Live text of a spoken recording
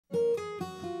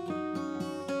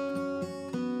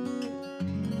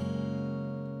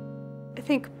I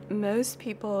think most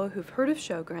people who've heard of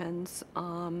Sjogren's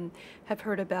have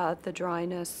heard about the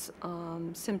dryness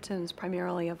symptoms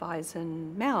primarily of eyes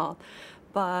and mouth,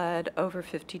 but over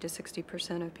 50 to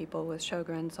 60% of people with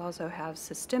Sjogren's also have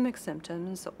systemic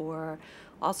symptoms, or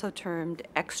also termed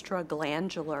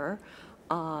extraglandular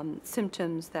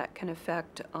symptoms that can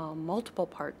affect multiple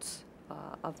parts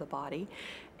of the body,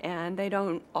 and they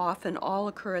don't often all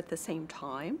occur at the same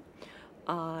time.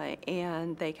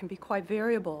 And they can be quite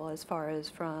variable as far as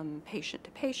from patient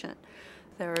to patient.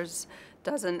 There's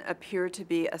doesn't appear to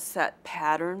be a set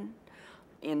pattern.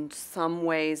 In some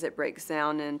ways, it breaks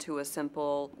down into a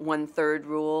simple 1/3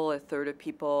 rule. A third of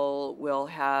people will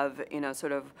have,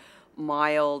 sort of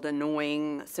mild,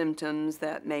 annoying symptoms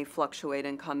that may fluctuate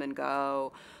and come and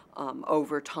go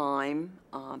over time,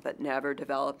 but never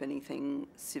develop anything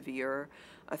severe.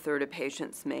 A third of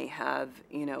patients may have,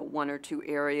 one or two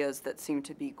areas that seem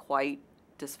to be quite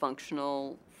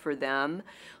dysfunctional for them,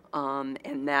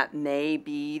 and that may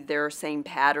be their same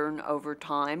pattern over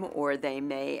time, or they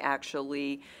may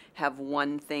actually have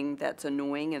one thing that's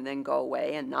annoying and then go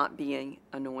away and not be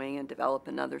annoying and develop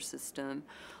another system.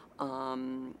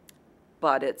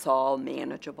 But it's all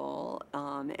manageable.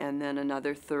 And then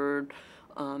another third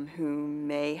who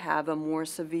may have a more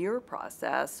severe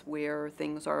process where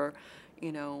things are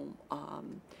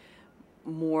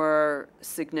more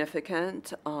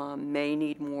significant, may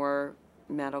need more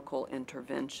medical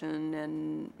intervention,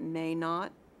 and may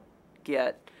not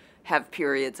have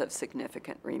periods of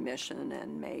significant remission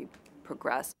and may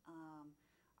progress.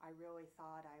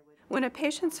 When a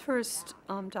patient's first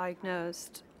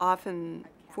diagnosed, often,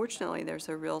 fortunately, there's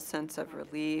a real sense of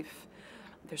relief.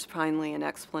 There's finally an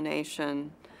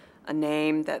explanation, a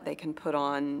name that they can put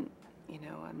on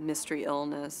a mystery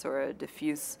illness or a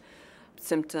diffuse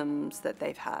symptoms that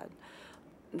they've had.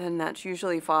 Then that's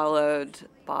usually followed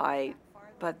by,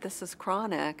 but this is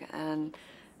chronic and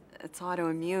it's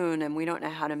autoimmune and we don't know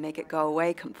how to make it go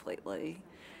away completely.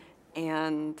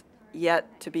 And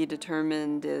yet to be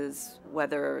determined is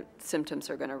whether symptoms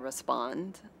are going to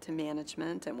respond to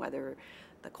management and whether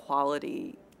the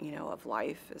quality, of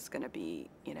life is going to be,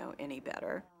 any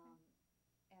better.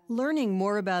 Learning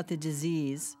more about the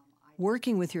disease,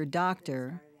 working with your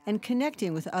doctor, and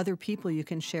connecting with other people you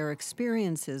can share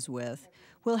experiences with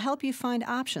will help you find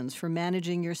options for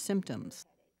managing your symptoms.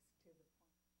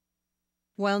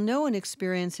 While no one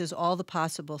experiences all the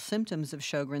possible symptoms of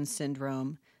Sjogren's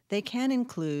syndrome, they can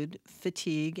include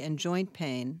fatigue and joint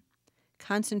pain,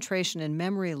 concentration and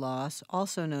memory loss,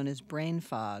 also known as brain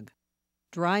fog,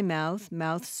 dry mouth,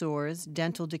 mouth sores,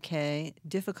 dental decay,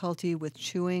 difficulty with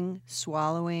chewing,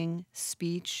 swallowing,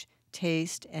 speech,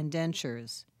 taste, and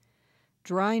dentures,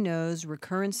 dry nose,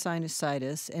 recurrent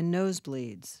sinusitis, and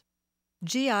nosebleeds,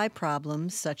 GI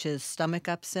problems such as stomach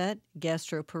upset,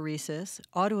 gastroparesis,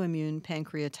 autoimmune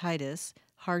pancreatitis,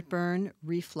 heartburn,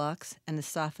 reflux, and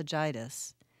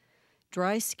esophagitis,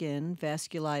 dry skin,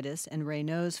 vasculitis, and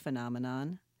Raynaud's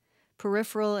phenomenon,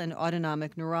 peripheral and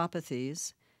autonomic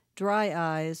neuropathies, dry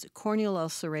eyes, corneal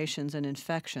ulcerations and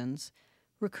infections,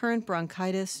 recurrent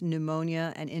bronchitis,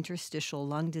 pneumonia, and interstitial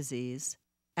lung disease,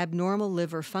 abnormal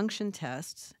liver function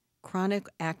tests, chronic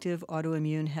active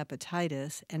autoimmune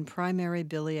hepatitis, and primary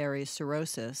biliary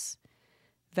cirrhosis,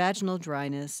 vaginal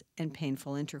dryness, and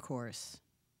painful intercourse.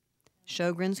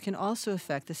 Sjogren's can also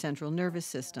affect the central nervous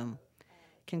system,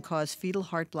 can cause fetal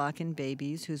heart block in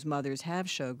babies whose mothers have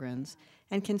Sjogren's,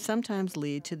 and can sometimes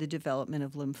lead to the development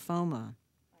of lymphoma.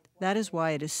 That is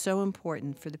why it is so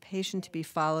important for the patient to be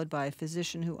followed by a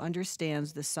physician who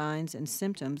understands the signs and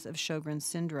symptoms of Sjogren's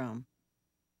syndrome.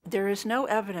 There is no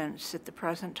evidence at the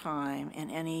present time in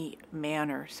any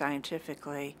manner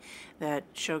scientifically that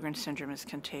Sjogren's syndrome is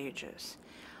contagious.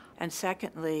 And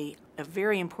secondly, a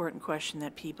very important question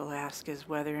that people ask is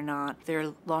whether or not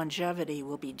their longevity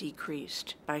will be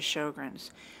decreased by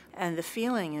Sjogren's. And the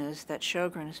feeling is that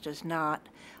Sjogren's does not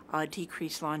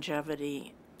decrease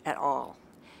longevity at all,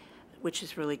 which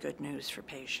is really good news for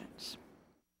patients.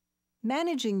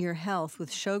 Managing your health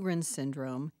with Sjogren's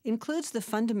syndrome includes the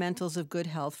fundamentals of good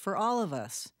health for all of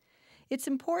us. It's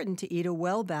important to eat a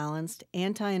well-balanced,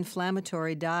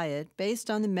 anti-inflammatory diet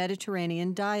based on the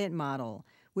Mediterranean diet model,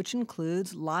 which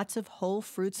includes lots of whole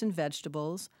fruits and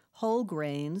vegetables, whole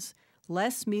grains,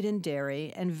 less meat and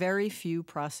dairy, and very few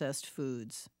processed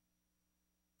foods.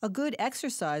 A good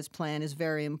exercise plan is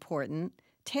very important,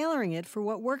 tailoring it for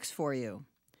what works for you.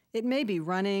 It may be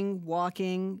running,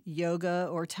 walking, yoga,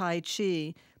 or Tai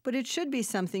Chi, but it should be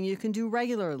something you can do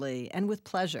regularly and with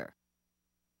pleasure.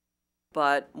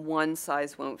 But one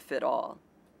size won't fit all.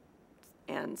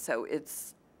 And so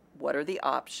it's what are the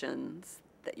options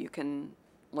that you can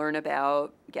learn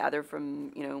about, gather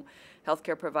from,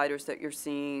 healthcare providers that you're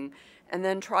seeing, and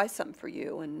then try some for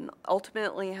you. And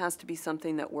ultimately, it has to be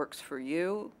something that works for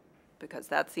you, because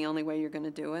that's the only way you're going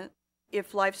to do it.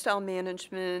 If lifestyle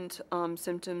management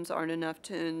symptoms aren't enough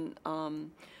to,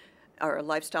 or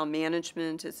lifestyle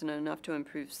management isn't enough to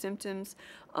improve symptoms,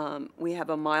 we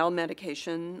have a mild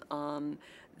medication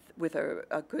with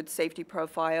a good safety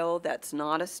profile that's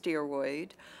not a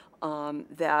steroid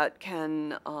that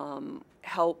can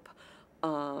help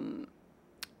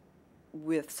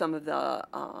with some of the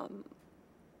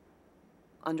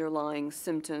underlying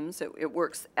symptoms. It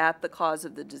works at the cause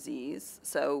of the disease.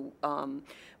 So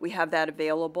we have that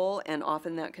available, and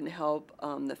often that can help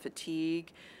the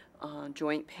fatigue,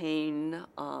 joint pain,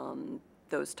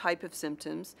 those type of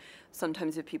symptoms.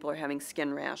 Sometimes if people are having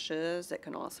skin rashes, it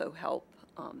can also help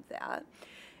that.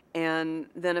 And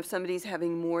then if somebody's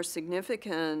having more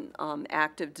significant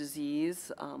active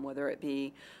disease, whether it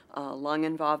be lung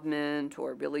involvement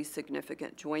or really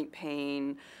significant joint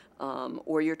pain,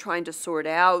 or you're trying to sort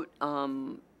out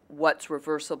what's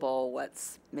reversible,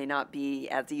 what's may not be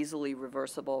as easily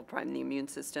reversible from the immune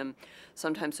system,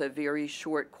 sometimes a very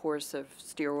short course of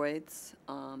steroids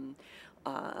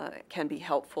can be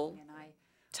helpful.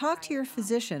 Talk to your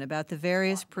physician about the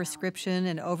various prescription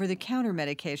and over-the-counter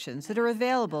medications that are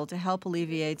available to help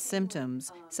alleviate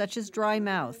symptoms such as dry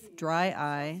mouth, dry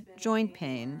eye, joint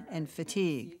pain, and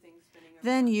fatigue.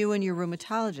 Then you and your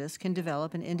rheumatologist can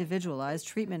develop an individualized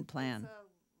treatment plan.